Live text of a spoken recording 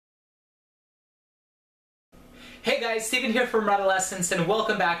Hey guys, Steven here from Redolessence, and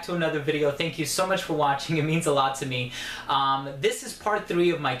welcome back to another video. Thank you so much for watching. It means a lot to me. This is part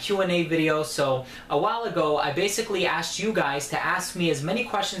 3 of my Q&A video. So a while ago, I basically asked you guys to ask me as many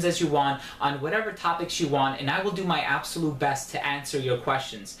questions as you want on whatever topics you want, and I will do my absolute best to answer your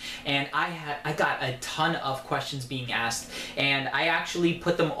questions. And I got a ton of questions being asked, and I actually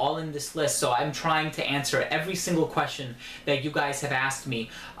put them all in this list. So I'm trying to answer every single question that you guys have asked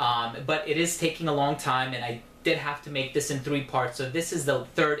me, but it is taking a long time, and I did have to make this in 3 parts, so this is the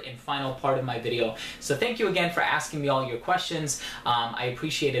 3rd and final part of my video. So thank you again for asking me all your questions. I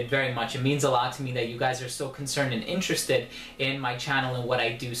appreciate it very much. It means a lot to me that you guys are so concerned and interested in my channel and what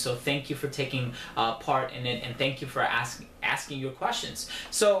I do, so thank you for taking part in it, and thank you for asking your questions.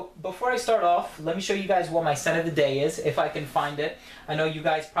 So before I start off, let me show you guys what my scent of the day is, if I can find it. I know you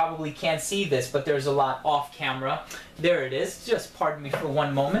guys probably can't see this, but there's a lot off camera. There it is. Just pardon me for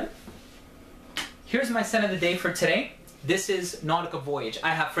one moment. Here's my scent of the day for today. This is Nautica Voyage. I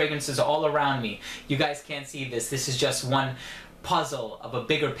have fragrances all around me. You guys can't see this. This is just one puzzle of a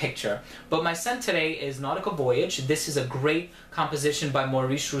bigger picture. But my scent today is Nautica Voyage. This is a great composition by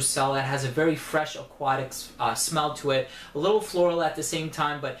Maurice Roussel. It has a very fresh aquatic smell to it, a little floral at the same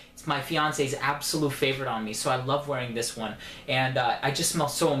time, but it's my fiance's absolute favorite on me, so I love wearing this one. And I just smell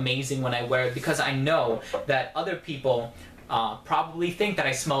so amazing when I wear it, because I know that other people probably think that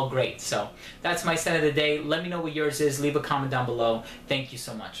I smell great. So that's my scent of the day. Let me know what yours is. Leave a comment down below. Thank you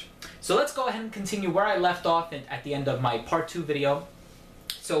so much. So let's go ahead and continue where I left off at the end of my part 2 video.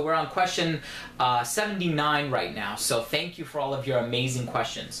 So we're on question 79 right now. So thank you for all of your amazing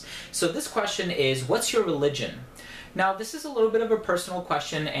questions. So this question is, what's your religion? Now, this is a little bit of a personal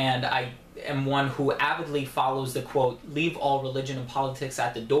question, and I am one who avidly follows the quote, leave all religion and politics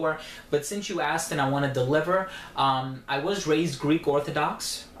at the door. But since you asked and I want to deliver, I was raised Greek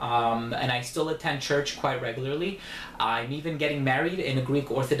Orthodox, and I still attend church quite regularly. I'm even getting married in a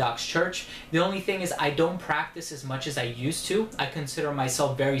Greek Orthodox church. The only thing is I don't practice as much as I used to. I consider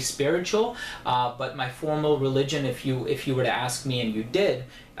myself very spiritual, but my formal religion, if you were to ask me and you did,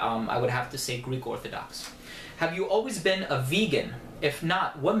 I would have to say Greek Orthodox. Have you always been a vegan? If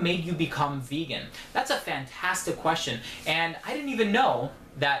not, what made you become vegan? That's a fantastic question, and I didn't even know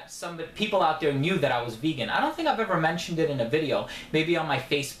that some people out there knew that I was vegan. I don't think I've ever mentioned it in a video, maybe on my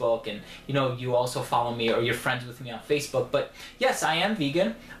Facebook, and you know, you also follow me or you're friends with me on Facebook. But yes, I am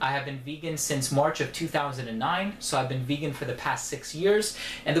vegan. I have been vegan since March of 2009, so I've been vegan for the past 6 years.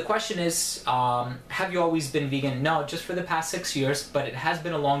 And the question is, have you always been vegan? No, just for the past 6 years, but it has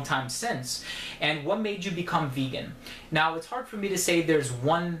been a long time since. And what made you become vegan? Now, it's hard for me to say there's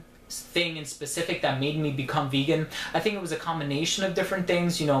one thing in specific that made me become vegan. I think it was a combination of different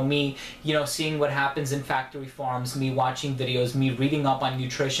things. You know, me, seeing what happens in factory farms, me watching videos, me reading up on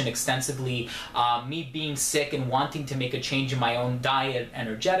nutrition extensively, me being sick and wanting to make a change in my own diet,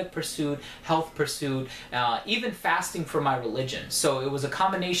 energetic pursuit, health pursuit, even fasting for my religion. So it was a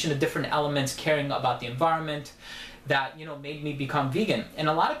combination of different elements, caring about the environment, that made me become vegan. And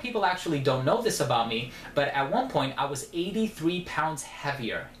a lot of people actually don't know this about me, but at one point I was 83 pounds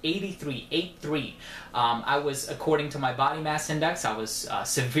heavier. 83. I was, according to my body mass index, I was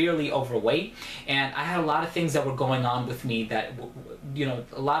severely overweight, and I had a lot of things that were going on with me that,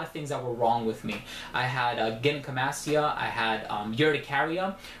 a lot of things that were wrong with me. I had gynecomastia, I had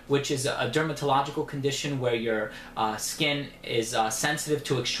urticaria, which is a dermatological condition where your skin is sensitive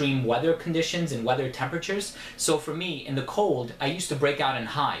to extreme weather conditions and weather temperatures. So for me, in the cold, I used to break out in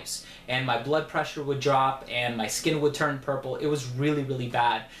hives, and my blood pressure would drop and my skin would turn purple. It was really, really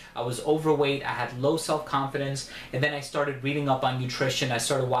bad. I was overweight, I had low self-confidence, and then I started reading up on nutrition. I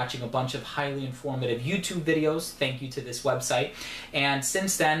started watching a bunch of highly informative YouTube videos, thank you to this website, and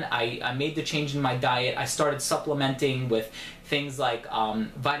since then I made the change in my diet. I started supplementing with things like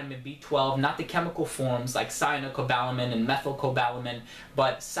vitamin B12, not the chemical forms like cyanocobalamin and methylcobalamin,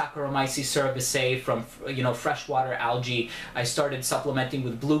 but Saccharomyces cerevisiae from freshwater algae. I started supplementing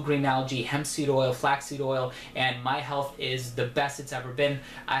with blue-green algae, hemp seed oil, flaxseed oil, and my health is the best it's ever been.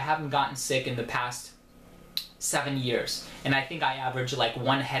 I haven't gotten sick in the past 7 years, and I think I average like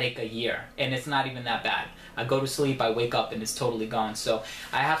 1 headache a year, and it's not even that bad. I go to sleep, I wake up, and it's totally gone. So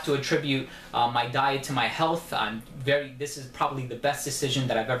I have to attribute my diet to my health. This is probably the best decision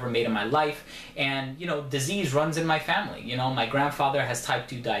that I've ever made in my life. And disease runs in my family. My grandfather has type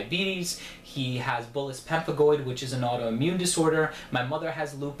 2 diabetes. He has bullous pemphigoid, which is an autoimmune disorder. My mother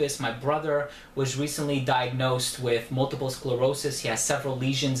has lupus. My brother was recently diagnosed with multiple sclerosis. He has several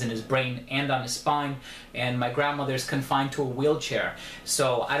lesions in his brain and on his spine. And my grandmother's confined to a wheelchair.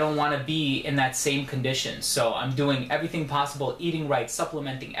 So I don't want to be in that same condition. restrictions. So I'm doing everything possible, eating right,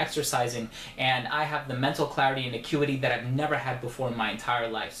 supplementing, exercising, and I have the mental clarity and acuity that I've never had before in my entire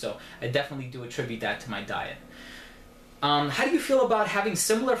life. So I definitely do attribute that to my diet. How do you feel about having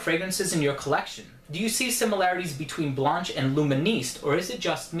similar fragrances in your collection? Do you see similarities between Blanche and Luministe, or is it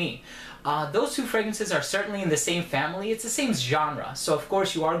just me? Those two fragrances are certainly in the same family. It's the same genre, so of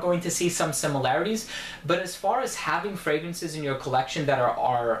course you are going to see some similarities, but as far as having fragrances in your collection that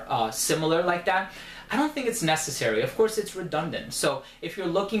are similar like that, I don't think it's necessary. Of course, it's redundant. So if you're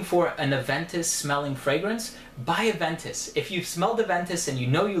looking for an Aventus smelling fragrance, buy Aventus. If you've smelled Aventus and you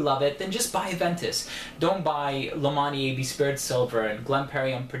know you love it, then just buy Aventus. Don't buy Lomani AB Spirit Silver and Glen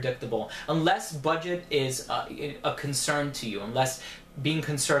Perry Unpredictable, unless budget is a concern to you, unless being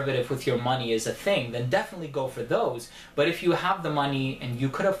conservative with your money is a thing, then definitely go for those. But if you have the money and you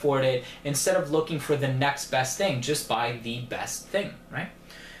could afford it, instead of looking for the next best thing, just buy the best thing, right?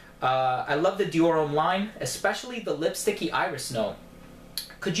 I love the Dior Homme line, especially the lipsticky iris note.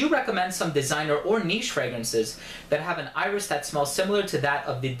 Could you recommend some designer or niche fragrances that have an iris that smells similar to that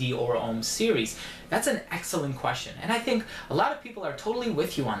of the Dior Homme series? That's an excellent question, and I think a lot of people are totally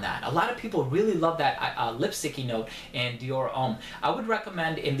with you on that. A lot of people really love that lipsticky note in Dior Homme. I would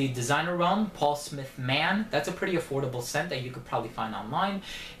recommend in the designer realm, Paul Smith Man. That's a pretty affordable scent that you could probably find online.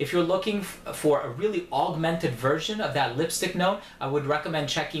 If you're looking for a really augmented version of that lipstick note, I would recommend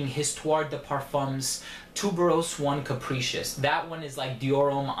checking Histoire de Parfums Tuberose 1 Capricious. That one is like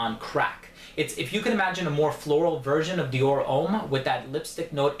Dior Homme on crack. If you can imagine a more floral version of Dior Homme with that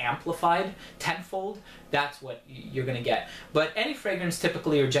lipstick note amplified tenfold, that's what you're going to get. But any fragrance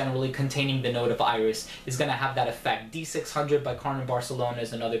typically or generally containing the note of iris is going to have that effect. D600 by Carmen Barcelona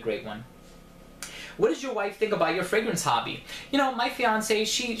is another great one. What does your wife think about your fragrance hobby? You know, my fiance,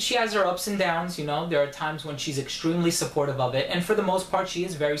 she has her ups and downs, you know. There are times when she's extremely supportive of it, and for the most part, she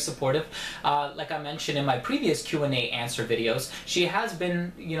is very supportive. Like I mentioned in my previous Q&A answer videos, she has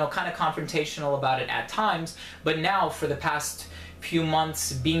been, you know, kind of confrontational about it at times, but now for the past few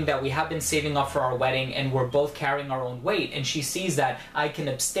months, being that we have been saving up for our wedding and we're both carrying our own weight, and she sees that I can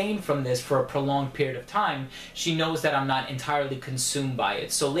abstain from this for a prolonged period of time, she knows that I'm not entirely consumed by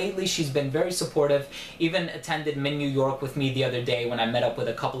it. So lately she's been very supportive, even attended Min New York with me the other day when I met up with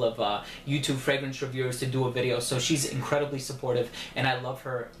a couple of YouTube fragrance reviewers to do a video. So she's incredibly supportive, and I love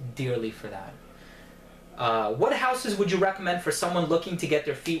her dearly for that. What houses would you recommend for someone looking to get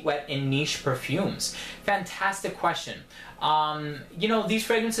their feet wet in niche perfumes? Fantastic question. You know, these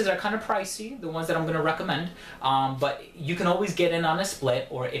fragrances are kind of pricey, the ones that I'm going to recommend, but you can always get in on a split,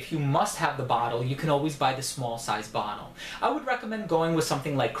 or if you must have the bottle, you can always buy the small size bottle. I would recommend going with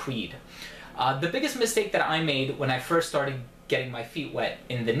something like Creed. The biggest mistake that I made when I first started getting my feet wet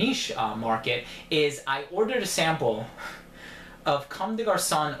in the niche market is I ordered a sample of Comme des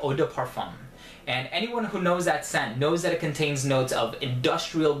Garçons Eau de Parfum. And anyone who knows that scent knows that it contains notes of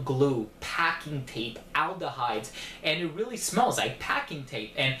industrial glue, packing tape, aldehydes, and it really smells like packing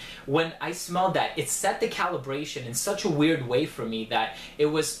tape. And when I smelled that, it set the calibration in such a weird way for me that it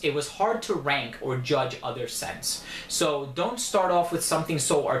was hard to rank or judge other scents. So don't start off with something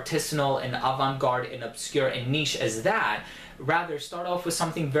so artisanal and avant-garde and obscure and niche as that. Rather, start off with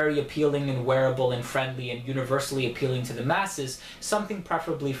something very appealing and wearable and friendly and universally appealing to the masses, something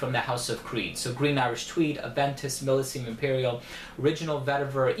preferably from the House of Creed. So Green Irish Tweed, Aventus, Millésime Imperial, Original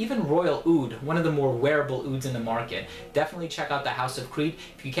Vetiver, even Royal Oud, one of the more wearable ouds in the market. Definitely check out the House of Creed.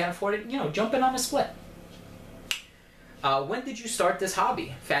 If you can't afford it, you know, jump in on a split. When did you start this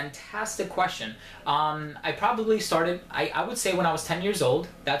hobby? Fantastic question. I probably started, I would say when I was 10 years old.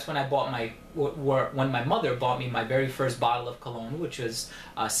 That's when I bought when my mother bought me my very first bottle of cologne, which was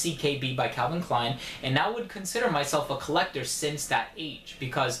CKB by Calvin Klein, and I would consider myself a collector since that age,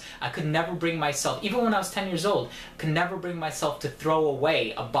 because I could never bring myself, even when I was 10 years old, could never bring myself to throw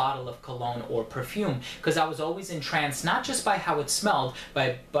away a bottle of cologne or perfume, because I was always entranced, not just by how it smelled,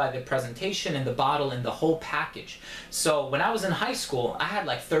 but by the presentation and the bottle and the whole package. So when I was in high school, I had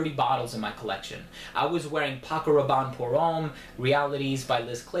like 30 bottles in my collection. I was wearing Paco Rabanne Pour Homme, Realities by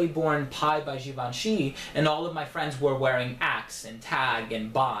Liz Claiborne, Pie by Givenchy, and all of my friends were wearing Axe and Tag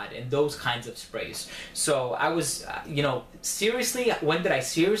and Bod and those kinds of sprays. So I was, you know, seriously, when did I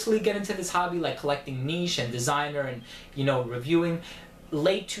seriously get into this hobby, like collecting niche and designer and, you know, reviewing?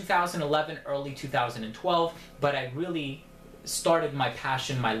 Late 2011, early 2012, but I really started my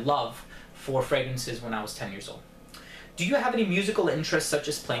passion, my love for fragrances when I was 10 years old. Do you have any musical interests such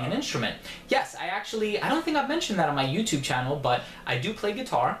as playing an instrument? Yes, I don't think I've mentioned that on my YouTube channel, but I do play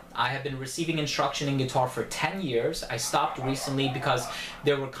guitar. I have been receiving instruction in guitar for 10 years. I stopped recently because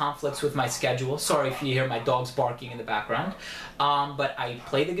there were conflicts with my schedule. Sorry if you hear my dogs barking in the background. But I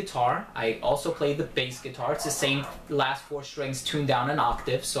play the guitar. I also play the bass guitar. It's the same last 4 strings tuned down an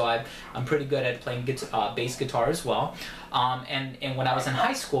octave, so I'm pretty good at playing bass guitar as well. And when I was in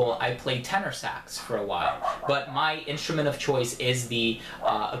high school, I played tenor sax for a while. But my instrument of choice is the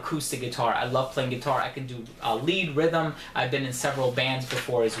acoustic guitar. I love playing guitar. I can do lead, rhythm. I've been in several bands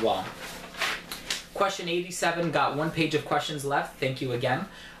before as well. Question 87, got 1 page of questions left. Thank you again.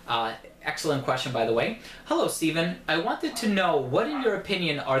 Excellent question, by the way. Hello, Stephen. I wanted to know what, in your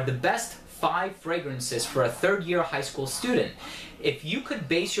opinion, are the best 5 fragrances for a 3rd-year high school student. If you could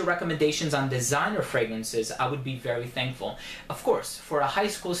base your recommendations on designer fragrances, I would be very thankful. Of course, for a high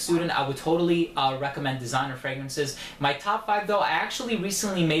school student, I would totally recommend designer fragrances. My top 5, though, I actually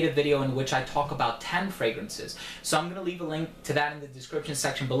recently made a video in which I talk about 10 fragrances. So I'm going to leave a link to that in the description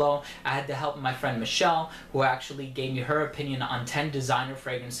section below. I had the help of my friend Michelle, who actually gave me her opinion on 10 designer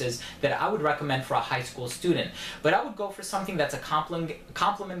fragrances that I would recommend for a high school student. But I would go for something that's a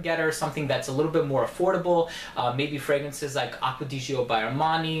compliment getter, something that's a little bit more affordable, maybe fragrances like Acqua di Gio by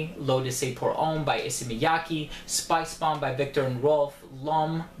Armani, L'Eau de Say Pour Homme by Issey Miyake, Spice Bomb by Viktor and Rolf,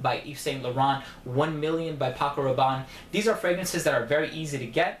 L'Homme by Yves Saint Laurent, 1 Million by Paco Rabanne. These are fragrances that are very easy to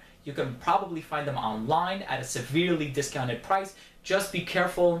get. You can probably find them online at a severely discounted price. Just be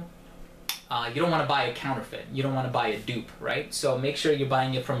careful. You don't want to buy a counterfeit. You don't want to buy a dupe, right? So make sure you're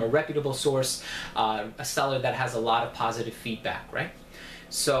buying it from a reputable source, a seller that has a lot of positive feedback, right?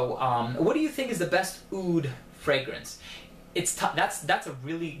 So what do you think is the best oud fragrance? It's that's a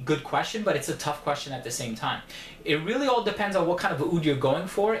really good question, but it's a tough question at the same time. It really all depends on what kind of oud you're going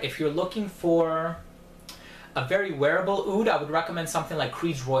for. If you're looking for a very wearable oud, I would recommend something like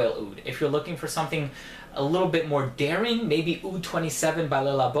Creed's Royal Oud. If you're looking for something a little bit more daring, maybe Oud 27 by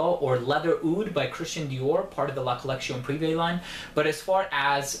Le Labo or Leather Oud by Christian Dior, part of the La Collection Privé line. But as far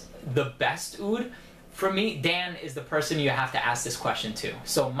as the best oud, for me, Dan is the person you have to ask this question to.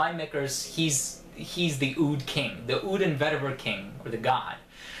 So my Mickers, he's the oud king, the oud and vetiver king, or the god.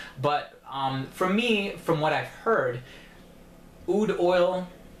 But for me, from what I've heard, oud oil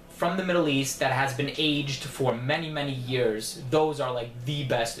from the Middle East that has been aged for many, many years, those are like the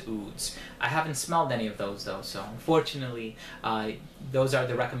best ouds. I haven't smelled any of those though, so unfortunately, those are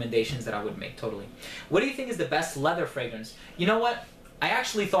the recommendations that I would make, totally. What do you think is the best leather fragrance? You know what? I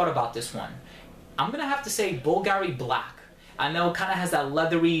actually thought about this one. I'm gonna have to say Bulgari Black. I know it kind of has that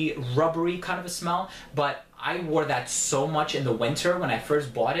leathery, rubbery kind of a smell, but I wore that so much in the winter when I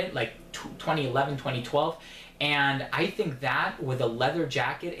first bought it, like 2011, 2012. And I think that with a leather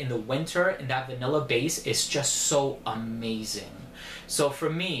jacket in the winter and that vanilla base is just so amazing. So for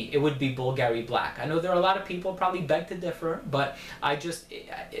me, it would be Bulgari Black. I know there are a lot of people probably beg to differ, but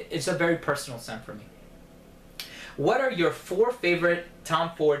it's a very personal scent for me. What are your 4 favorite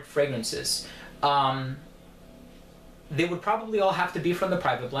Tom Ford fragrances? They would probably all have to be from the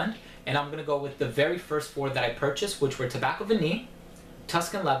private blend, and I'm going to go with the very first 4 that I purchased, which were Tobacco Vanille,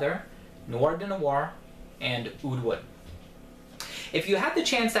 Tuscan Leather, Noir de Noir, and Oud Wood. If you had the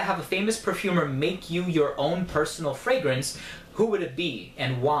chance to have a famous perfumer make you your own personal fragrance, who would it be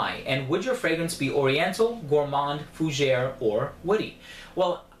and why? And would your fragrance be Oriental, Gourmand, Fougère, or Woody?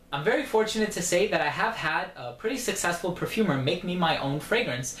 Well, I'm very fortunate to say that I have had a pretty successful perfumer make me my own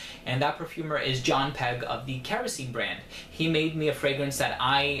fragrance, and that perfumer is John Pegg of the Kerosene brand. He made me a fragrance that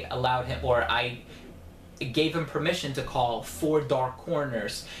I allowed him, or I gave him permission to call 4 Dark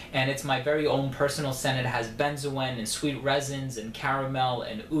Corners, and it's my very own personal scent. It has benzoin and sweet resins and caramel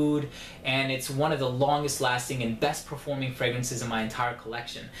and oud, and it's one of the longest lasting and best performing fragrances in my entire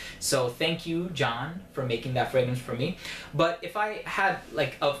collection. So thank you, John, for making that fragrance for me. But if I had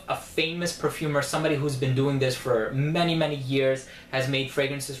like a famous perfumer, somebody who's been doing this for many, many years, has made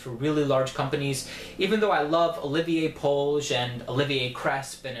fragrances for really large companies, even though I love Olivier Polge and Olivier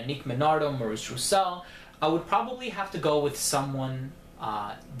Cresp and Annick Menardo, Maurice Roussel, I would probably have to go with someone,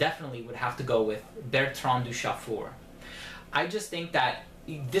 definitely would have to go with Bertrand Duchaufour. I just think that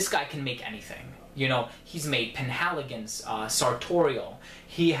this guy can make anything. You know, he's made Penhaligon's, Sartorial.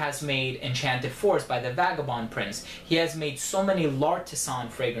 He has made Enchanted Forest by the Vagabond Prince. He has made so many L'Artisan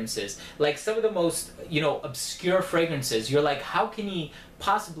fragrances. Like some of the most, you know, obscure fragrances. You're like, how can he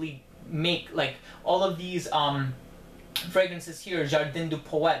possibly make like all of these, fragrances here, Jardin du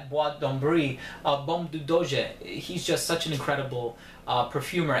Poète, Bois d'Ombrie, Baume du Doge. He's just such an incredible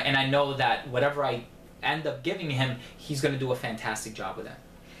perfumer, and I know that whatever I end up giving him, he's going to do a fantastic job with it.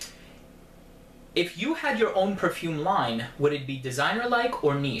 If you had your own perfume line, would it be designer-like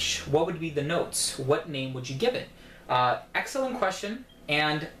or niche? What would be the notes? What name would you give it? Excellent question,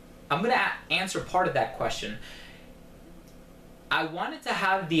 and I'm going to answer part of that question. I wanted to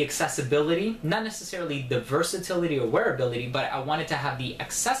have the accessibility, not necessarily the versatility or wearability, but I wanted to have the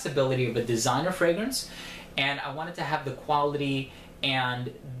accessibility of a designer fragrance, and I wanted to have the quality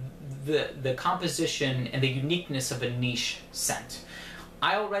and the composition and the uniqueness of a niche scent.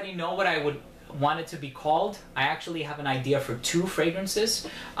 I already know what I would want it to be called. I actually have an idea for 2 fragrances.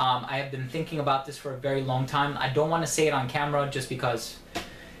 I have been thinking about this for a very long time. I don't want to say it on camera just because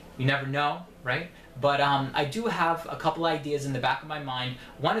you never know, right? But I do have a couple ideas in the back of my mind.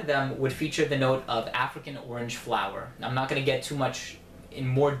 One of them would feature the note of African orange flower. I'm not going to get too much in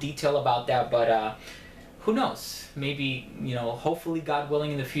more detail about that, but who knows? Maybe, you know, hopefully, God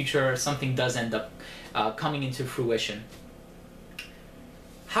willing, in the future, something does end up coming into fruition.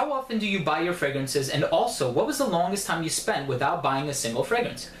 How often do you buy your fragrances? And also, what was the longest time you spent without buying a single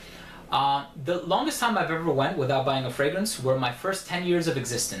fragrance? The longest time I've ever went without buying a fragrance were my first 10 years of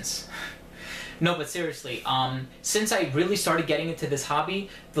existence. No, but seriously, since I really started getting into this hobby,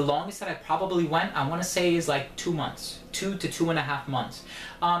 the longest that I probably went, I want to say, is like 2 months. 2 to 2.5 months.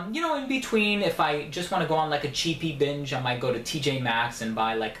 You know, in between, if I just want to go on like a cheapie binge, I might go to TJ Maxx and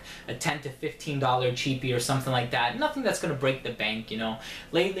buy like a $10 to $15 cheapie or something like that. Nothing that's going to break the bank, you know.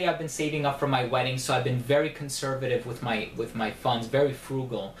 Lately, I've been saving up for my wedding, so I've been very conservative with my funds, very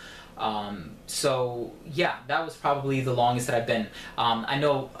frugal. So yeah, that was probably the longest that I've been. I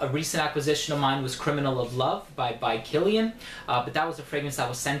know a recent acquisition of mine was Criminal of Love by Killian, but that was a fragrance that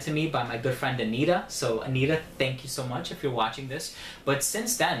was sent to me by my good friend Anita. So Anita, thank you so much if you're watching this. But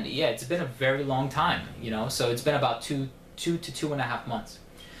since then, yeah, it's been a very long time, you know, so it's been about 2 to 2.5 months.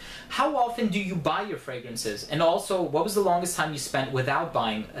 How often do you buy your fragrances? And also, what was the longest time you spent without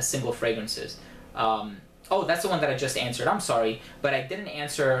buying a single fragrances? Oh, that's the one that I just answered. I'm sorry, but I didn't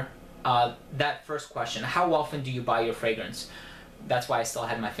answer that first question. How often do you buy your fragrance? That's why I still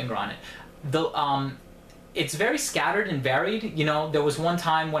had my finger on it. It's very scattered and varied. You know, there was one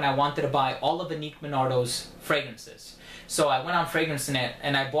time when I wanted to buy all of Anique Minardo's fragrances. So I went on FragranceNet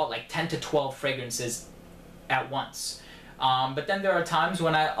and I bought like 10 to 12 fragrances at once. But then there are times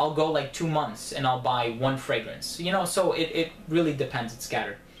when I'll go like 2 months and I'll buy 1 fragrance. You know, so it really depends. It's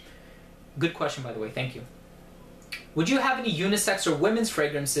scattered. Good question, by the way. Thank you. Would you have any unisex or women's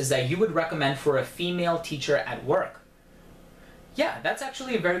fragrances that you would recommend for a female teacher at work? Yeah, that's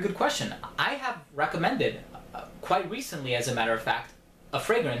actually a very good question. I have recommended, quite recently as a matter of fact, a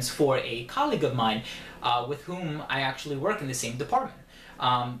fragrance for a colleague of mine with whom I actually work in the same department.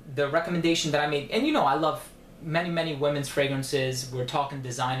 The recommendation that I made, and you know, I love many women's fragrances. We're talking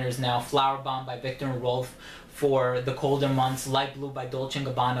designers now. Flower Bomb by Viktor and Rolf for the colder months, Light Blue by Dolce &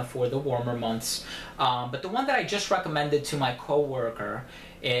 Gabbana for the warmer months. But the one that I just recommended to my coworker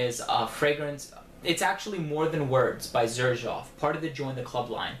is a fragrance. It's actually More Than Words by Xerjoff, part of the Join the Club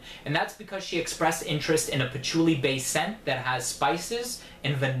line. And that's because she expressed interest in a patchouli-based scent that has spices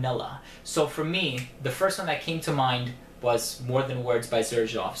and vanilla. So for me, the first one that came to mind was More Than Words by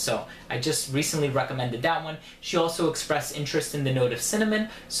Xerjoff. So I just recently recommended that one. She also expressed interest in the note of cinnamon,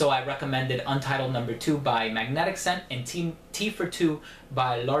 so I recommended Untitled No. 2 by Magnetic Scent and Tea for Two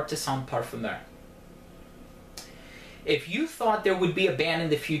by L'Artisan Parfumeur. If you thought there would be a ban in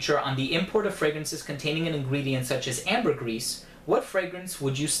the future on the import of fragrances containing an ingredient such as ambergris, what fragrance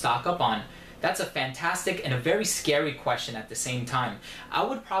would you stock up on? That's a fantastic and a very scary question at the same time. I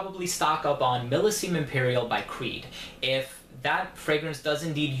would probably stock up on Millésime Imperial by Creed. If that fragrance does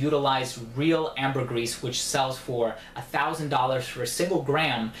indeed utilize real ambergris, which sells for $1,000 for a single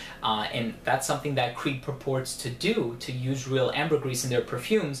gram, and that's something that Creed purports to do, to use real ambergris in their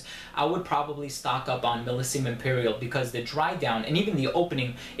perfumes, I would probably stock up on Millésime Imperial because the dry down and even the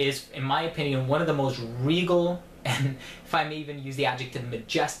opening is, in my opinion, one of the most regal and, if I may even use the adjective,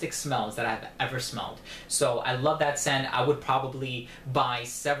 majestic smells that I've ever smelled. So I love that scent. I would probably buy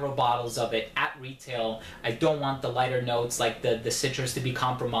several bottles of it at retail. I don't want the lighter notes like the citrus to be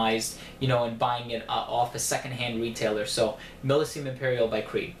compromised, you know, and buying it off a secondhand retailer. So Millésime Imperial by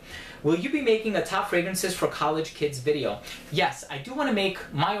Creed. Will you be making a top fragrances for college kids video? Yes, I do want to make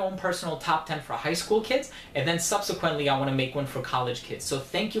my own personal top 10 for high school kids, and then subsequently I want to make one for college kids. So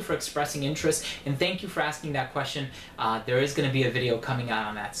thank you for expressing interest, and thank you for asking that question. There is going to be a video coming out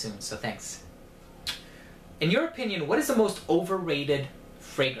on that soon, so thanks. In your opinion, what is the most overrated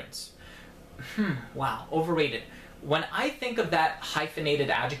fragrance? Wow, overrated. When I think of that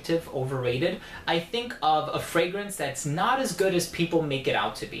hyphenated adjective, overrated, I think of a fragrance that's not as good as people make it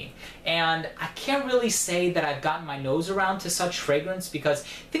out to be. And I can't really say that I've gotten my nose around to such fragrance, because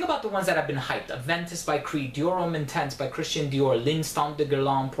think about the ones that have been hyped. Aventus by Creed, Dior Homme Intense by Christian Dior, L'Instant de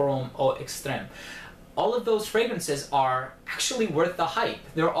Guerlain pour Homme au Extrême. All of those fragrances are actually worth the hype.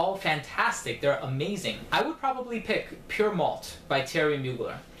 They're all fantastic. They're amazing. I would probably pick Pure Malt by Thierry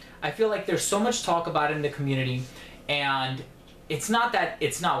Mugler. I feel like there's so much talk about it in the community, and it's not that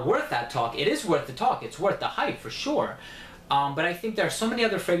it's not worth that talk. It is worth the talk. It's worth the hype for sure. But I think there are so many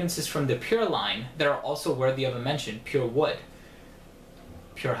other fragrances from the Pure line that are also worthy of a mention. Pure Wood,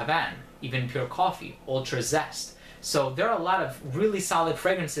 Pure Havane, even Pure Coffee, Ultra Zest. So there are a lot of really solid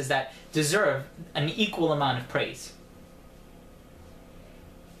fragrances that deserve an equal amount of praise.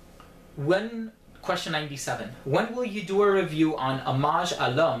 Question 97. When will you do a review on Hommage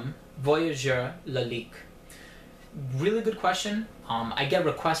à l'Homme, Voyageur, Lalique? Really good question. I get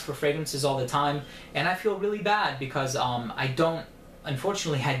requests for fragrances all the time, and I feel really bad because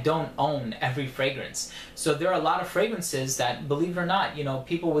unfortunately, I don't own every fragrance. So there are a lot of fragrances that, believe it or not,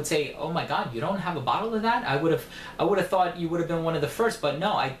 people would say, "Oh my God, you don't have a bottle of that?" I would have thought you would have been one of the first, but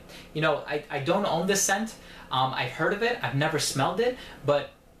no, I don't own this scent. I've heard of it. I've never smelled it,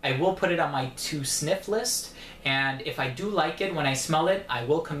 but I will put it on my to sniff list. And if I do like it when I smell it, I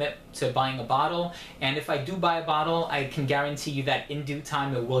will commit to buying a bottle. And if I do buy a bottle, I can guarantee you that in due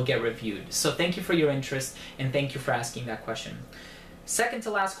time it will get reviewed. So thank you for your interest, and thank you for asking that question. Second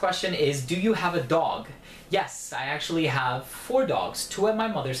to last question is, do you have a dog? Yes, I actually have 4 dogs, 2 at my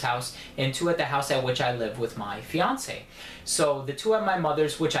mother's house and 2 at the house at which I live with my fiance. So the 2 at my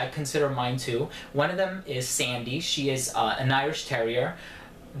mother's, which I consider mine too, one of them is Sandy. She is an Irish Terrier.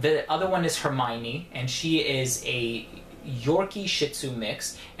 The other one is Hermione, and she is a Yorkie Shih Tzu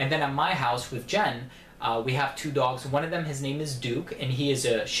mix. And then at my house with Jen, we have 2 dogs. One of them, his name is Duke, and he is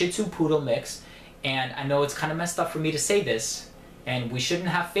a Shih Tzu Poodle mix. And I know it's kind of messed up for me to say this, and we shouldn't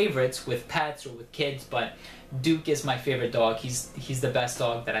have favorites with pets or with kids, but Duke is my favorite dog. He's the best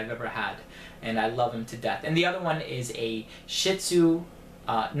dog that I've ever had, and I love him to death. And the other one is a Shih Tzu,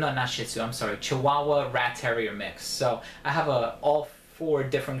 no, not Shih Tzu, I'm sorry, Chihuahua Rat Terrier mix. So I have all 4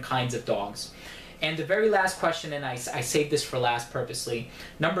 different kinds of dogs. And the very last question, and I saved this for last purposely,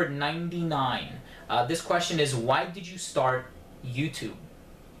 number 99. This question is, why did you start YouTube?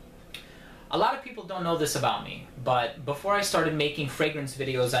 A lot of people don't know this about me, but before I started making fragrance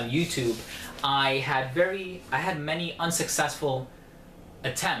videos on YouTube, I had many unsuccessful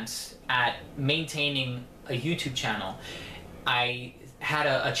attempts at maintaining a YouTube channel. I had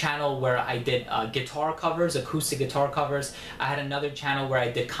a channel where I did guitar covers, acoustic guitar covers. I had another channel where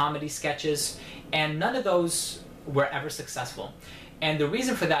I did comedy sketches, and none of those were ever successful. And the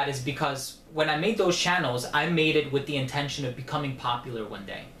reason for that is because when I made those channels, I made it with the intention of becoming popular one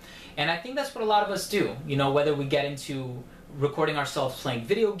day. And I think that's what a lot of us do, whether we get into recording ourselves playing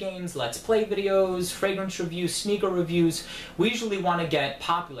video games, let's play videos, fragrance reviews, sneaker reviews, we usually want to get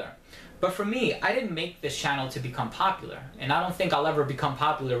popular. But for me, I didn't make this channel to become popular, and I don't think I'll ever become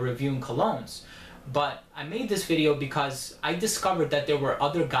popular reviewing colognes. But I made this video because I discovered that there were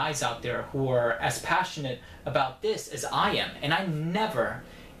other guys out there who are as passionate about this as I am, and I never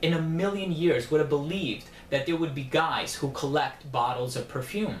in a million years would have believed that there would be guys who collect bottles of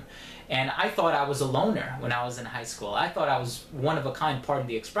perfume. And I thought I was a loner when I was in high school. I thought I was one of a kind, pardon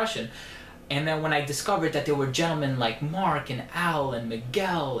the expression. And then when I discovered that there were gentlemen like Mark and Al and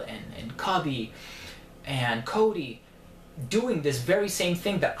Miguel and Cubby and Cody doing this very same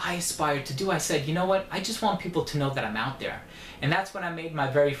thing that I aspired to do, I said, you know what, I just want people to know that I'm out there. And that's when I made my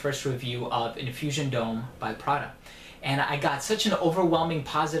very first review of Infusion Dome by Prada. And I got such an overwhelming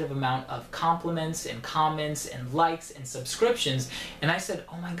positive amount of compliments and comments and likes and subscriptions, and I said,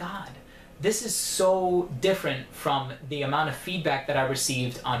 oh my God, this is so different from the amount of feedback that I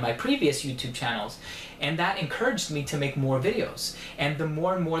received on my previous YouTube channels. And that encouraged me to make more videos. And the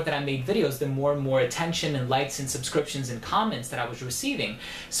more and more that I made videos, the more and more attention and likes and subscriptions and comments that I was receiving.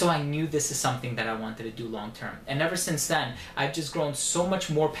 So I knew this is something that I wanted to do long term. And ever since then, I've just grown so much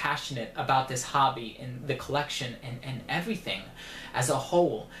more passionate about this hobby and the collection and everything as a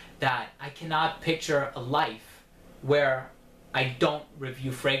whole, that I cannot picture a life where I don't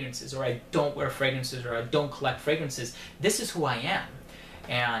review fragrances, or I don't wear fragrances, or I don't collect fragrances. This is who I am.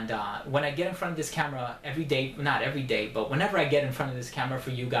 And when I get in front of this camera every day, not every day, but whenever I get in front of this camera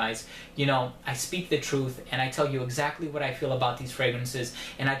for you guys, you know, I speak the truth and I tell you exactly what I feel about these fragrances,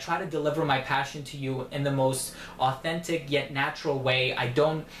 and I try to deliver my passion to you in the most authentic yet natural way. I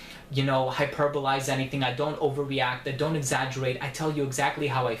don't, you know, hyperbolize anything. I don't overreact. I don't exaggerate. I tell you exactly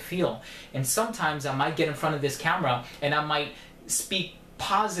how I feel. And sometimes I might get in front of this camera and I might speak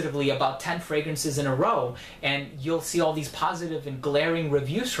positively about 10 fragrances in a row, and you'll see all these positive and glaring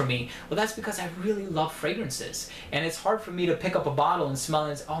reviews from me. Well, that's because I really love fragrances, and it's hard for me to pick up a bottle and smell it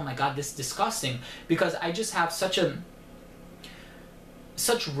and say, oh my god, this is disgusting, because I just have such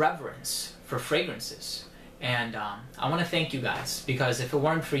reverence for fragrances. And I want to thank you guys, because if it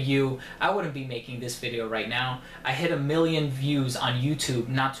weren't for you, I wouldn't be making this video right now. I hit 1 million views on YouTube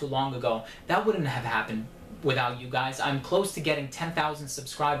not too long ago. That wouldn't have happened without you guys. I'm close to getting 10,000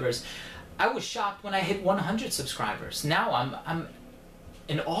 subscribers. I was shocked when I hit 100 subscribers. Now I'm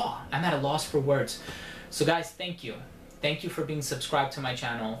in awe. I'm at a loss for words. So guys, thank you. Thank you for being subscribed to my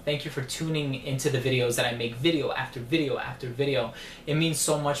channel. Thank you for tuning into the videos that I make, video after video after video. It means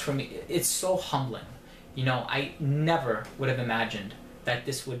so much for me. It's so humbling. You know, I never would have imagined that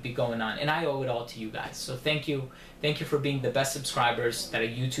this would be going on, and I owe it all to you guys. So thank you. Thank you for being the best subscribers that a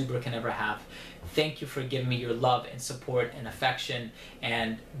YouTuber can ever have. Thank you for giving me your love and support and affection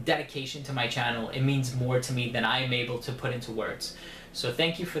and dedication to my channel. It means more to me than I am able to put into words. So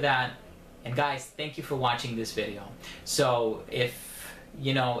thank you for that. And guys, thank you for watching this video. So if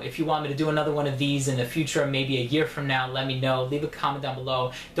you want me to do another one of these in the future, maybe a year from now, let me know. Leave a comment down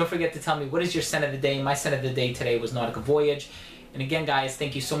below. Don't forget to tell me, what is your scent of the day? My scent of the day today was Nautica Voyage. And again, guys,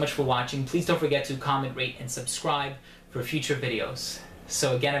 thank you so much for watching. Please don't forget to comment, rate, and subscribe for future videos.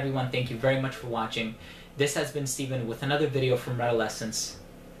 So again, everyone, thank you very much for watching. This has been Steven with another video from Redolessence.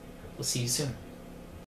 We'll see you soon.